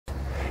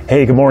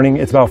Hey, good morning.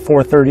 It's about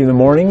 4:30 in the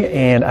morning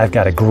and I've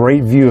got a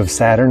great view of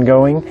Saturn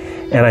going,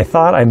 and I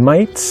thought I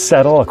might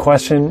settle a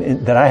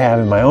question that I have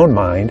in my own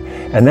mind,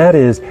 and that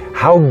is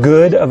how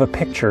good of a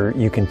picture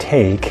you can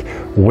take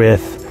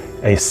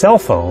with a cell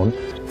phone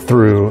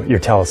through your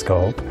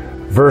telescope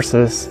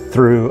versus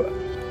through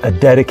a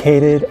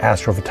dedicated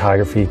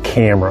astrophotography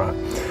camera.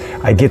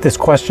 I get this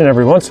question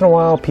every once in a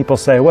while. People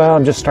say, well,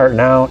 I'm just starting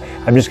out.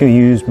 I'm just going to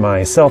use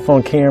my cell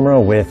phone camera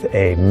with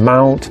a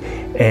mount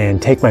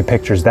and take my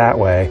pictures that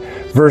way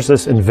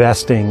versus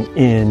investing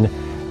in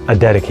a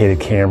dedicated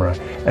camera.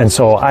 And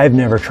so I've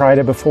never tried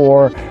it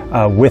before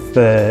with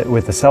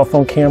the cell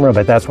phone camera,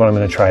 but that's what I'm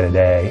going to try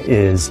today,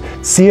 is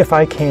see if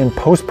I can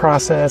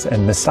post-process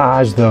and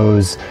massage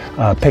those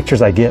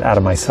pictures I get out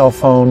of my cell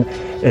phone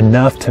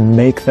enough to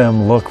make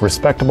them look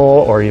respectable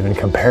or even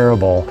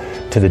comparable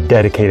to the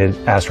dedicated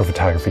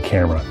astrophotography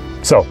camera.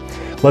 So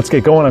let's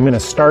get going. I'm going to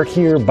start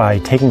here by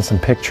taking some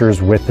pictures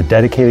with the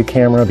dedicated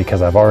camera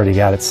because I've already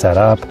got it set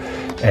up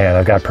and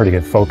I've got pretty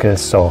good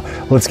focus. So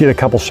let's get a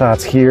couple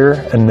shots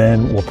here and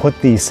then we'll put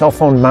the cell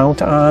phone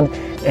mount on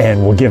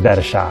and we'll give that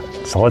a shot.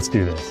 So let's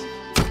do this.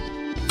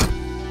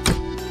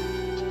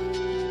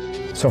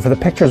 So for the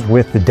pictures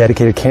with the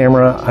dedicated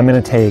camera, I'm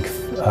going to take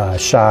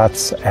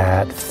shots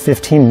at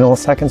 15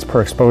 milliseconds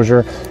per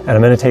exposure, and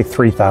I'm going to take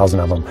 3,000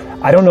 of them.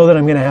 I don't know that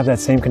I'm going to have that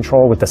same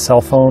control with the cell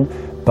phone,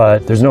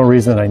 but there's no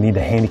reason that I need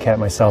to handicap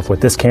myself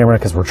with this camera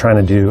because we're trying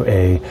to do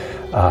a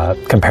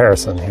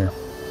comparison here.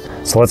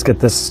 So let's get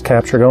this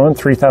capture going.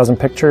 3,000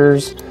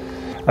 pictures.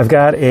 I've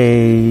got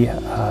a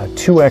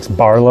 2x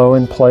Barlow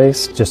in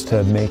place just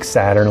to make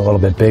Saturn a little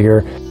bit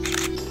bigger.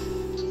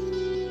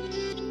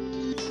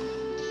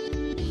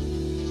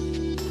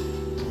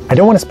 I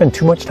don't want to spend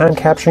too much time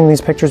capturing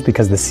these pictures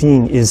because the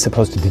seeing is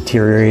supposed to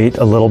deteriorate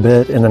a little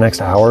bit in the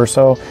next hour or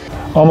so.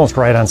 Almost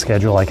right on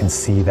schedule, I can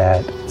see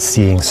that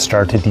seeing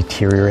start to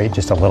deteriorate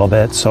just a little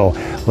bit. So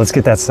let's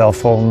get that cell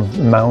phone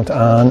mount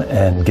on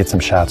and get some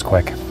shots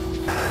quick.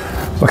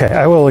 Okay,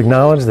 I will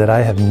acknowledge that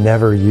I have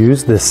never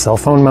used this cell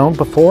phone mount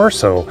before,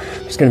 so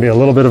there's going to be a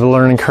little bit of a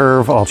learning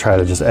curve. I'll try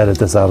to just edit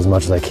this out as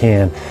much as I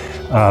can.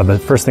 But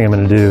first thing I'm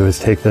going to do is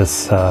take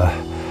this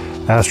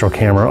Astro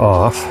camera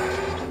off.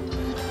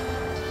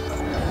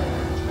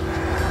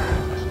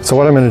 So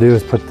what I'm going to do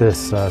is put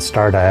this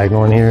star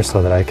diagonal in here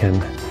so that I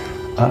can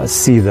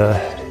see the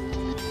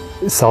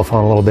cell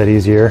phone a little bit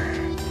easier.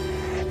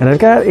 And I've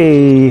got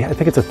I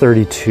think it's a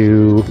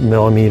 32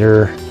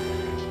 millimeter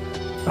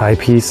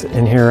eyepiece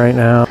in here right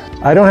now.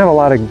 I don't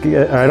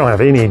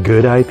have any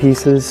good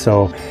eyepieces,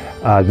 so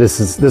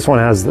this one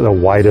has the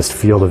widest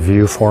field of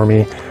view for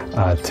me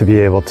to be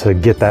able to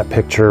get that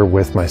picture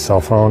with my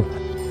cell phone.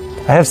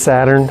 I have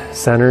Saturn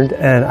centered,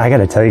 and I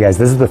gotta tell you guys,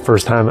 this is the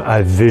first time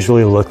I've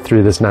visually looked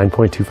through this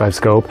 9.25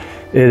 scope.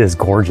 It is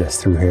gorgeous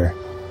through here.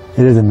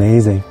 It is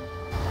amazing.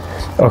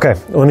 Okay,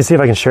 let me see if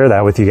I can share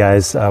that with you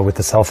guys with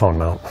the cell phone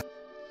mount.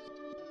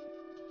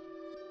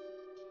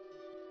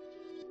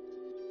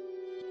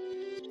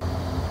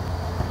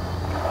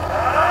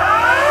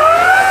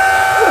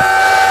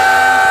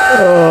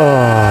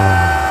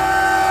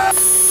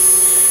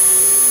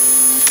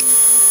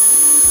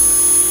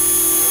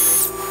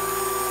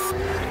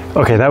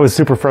 Okay, that was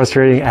super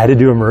frustrating. I had to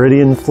do a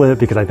meridian flip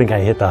because I think I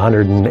hit the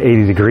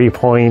 180 degree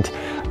point.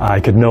 I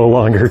could no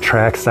longer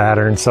track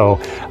Saturn, so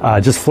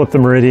just flip the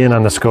meridian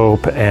on the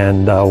scope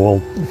and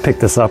we'll pick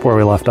this up where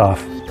we left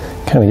off.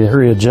 Kind of get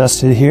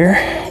readjusted here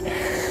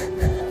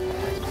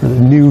for the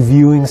new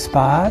viewing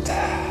spot.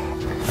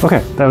 Okay,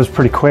 that was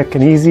pretty quick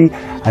and easy.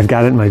 I've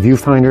got it in my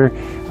viewfinder.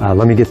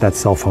 Let me get that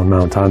cell phone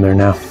mount on there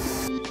now.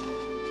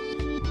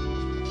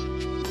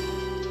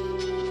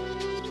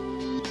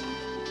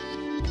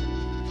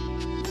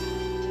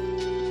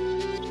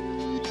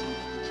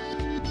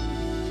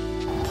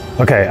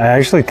 Okay, I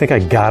actually think I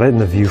got it in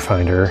the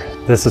viewfinder.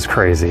 This is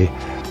crazy,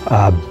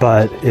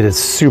 but it is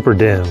super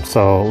dim.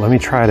 So let me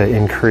try to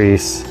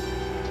increase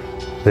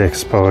the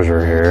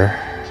exposure here.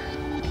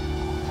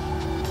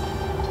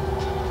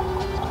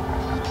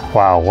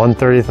 Wow,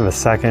 1/30 of a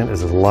second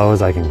is as low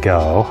as I can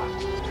go.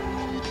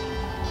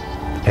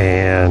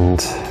 And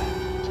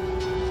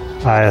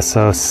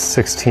ISO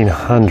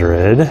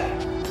 1600.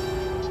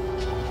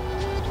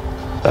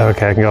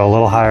 Okay, I can go a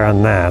little higher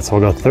on that. So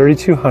we'll go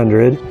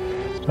 3200.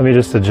 Let me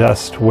just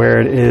adjust where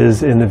it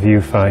is in the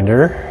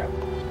viewfinder.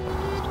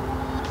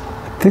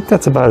 I think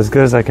that's about as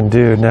good as I can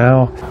do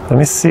now. Let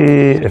me see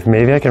if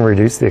maybe I can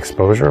reduce the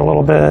exposure a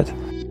little bit.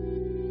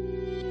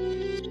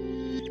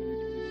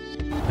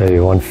 Maybe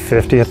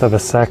 1/50th of a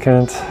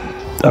second.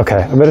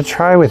 Okay, I'm gonna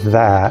try with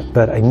that,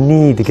 but I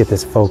need to get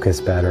this focus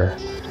better.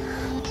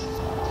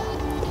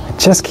 I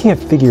just can't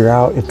figure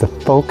out if the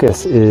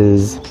focus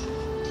is,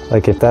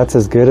 like, if that's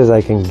as good as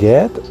I can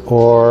get,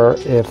 or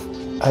if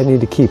I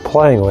need to keep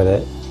playing with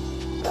it.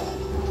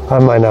 I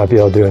might not be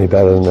able to do any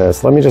better than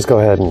this. Let me just go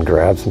ahead and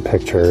grab some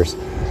pictures.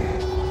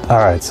 All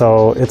right,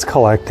 so it's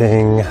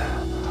collecting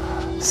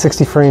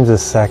 60 frames a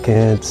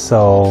second.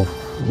 So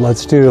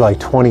let's do like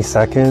 20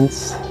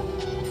 seconds.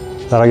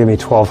 That'll give me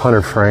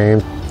 1200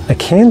 frames. I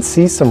can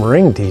see some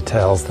ring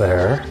details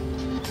there.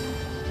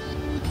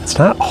 It's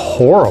not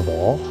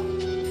horrible.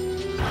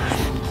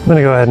 I'm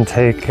gonna go ahead and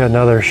take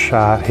another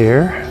shot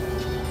here.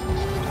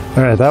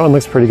 All right, that one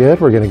looks pretty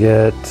good. We're gonna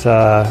get,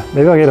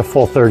 maybe I'll get a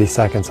full 30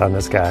 seconds on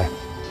this guy.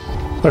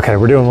 Okay,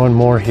 we're doing one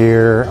more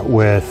here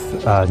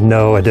with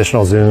no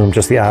additional zoom,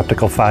 just the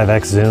optical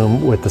 5x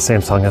zoom with the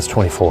Samsung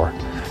S24.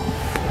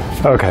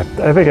 Okay,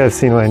 I think I've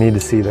seen what I need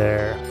to see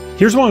there.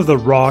 Here's one of the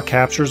raw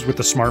captures with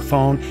the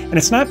smartphone, and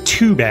it's not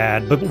too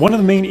bad, but one of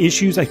the main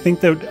issues I think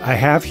that I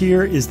have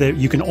here is that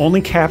you can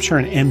only capture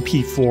an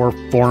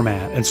MP4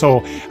 format, and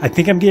so I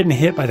think I'm getting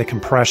hit by the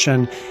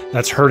compression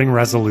that's hurting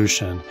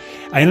resolution.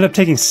 I ended up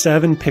taking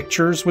 7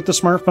 pictures with the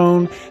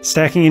smartphone,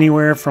 stacking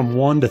anywhere from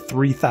 1,000 to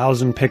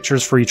 3,000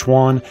 pictures for each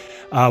one.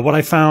 What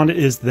I found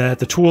is that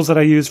the tools that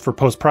I used for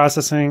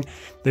post-processing,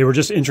 they were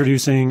just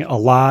introducing a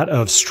lot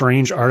of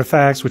strange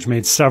artifacts, which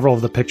made several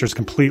of the pictures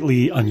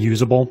completely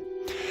unusable.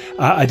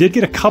 I did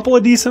get a couple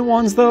of decent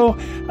ones though.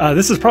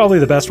 This is probably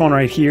the best one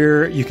right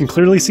here. You can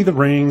clearly see the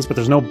rings, but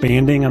there's no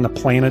banding on the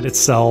planet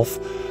itself.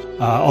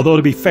 Although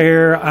to be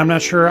fair, I'm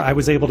not sure I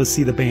was able to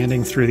see the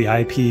banding through the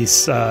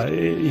eyepiece,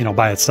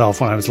 by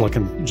itself when I was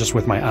looking just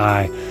with my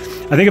eye.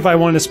 I think if I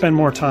wanted to spend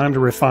more time to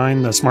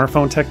refine the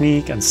smartphone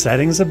technique and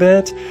settings a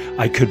bit,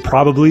 I could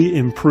probably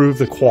improve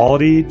the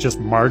quality just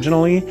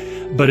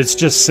marginally, but it's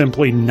just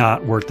simply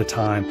not worth the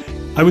time.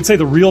 I would say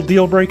the real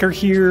deal breaker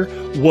here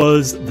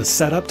was the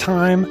setup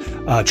time.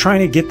 Trying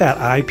to get that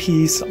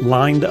eyepiece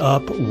lined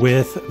up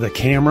with the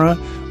camera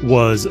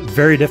was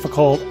very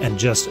difficult and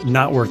just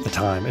not worth the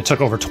time. It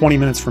took over 20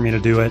 minutes for me to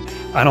do it.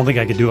 I don't think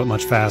I could do it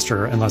much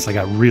faster unless I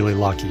got really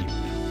lucky.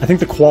 I think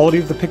the quality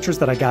of the pictures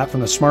that I got from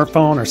the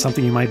smartphone are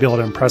something you might be able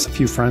to impress a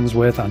few friends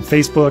with on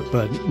Facebook,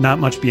 but not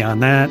much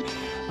beyond that.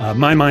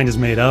 My mind is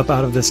made up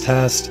out of this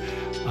test.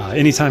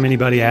 Anytime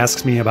anybody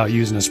asks me about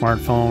using a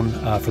smartphone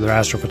for their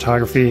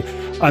astrophotography,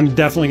 I'm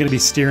definitely going to be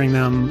steering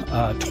them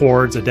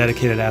towards a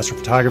dedicated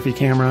astrophotography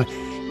camera.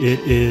 It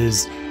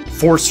is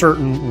for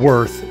certain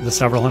worth the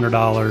several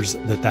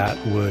 $100s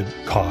that would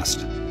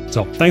cost.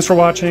 So thanks for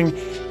watching,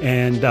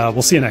 and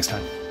we'll see you next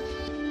time.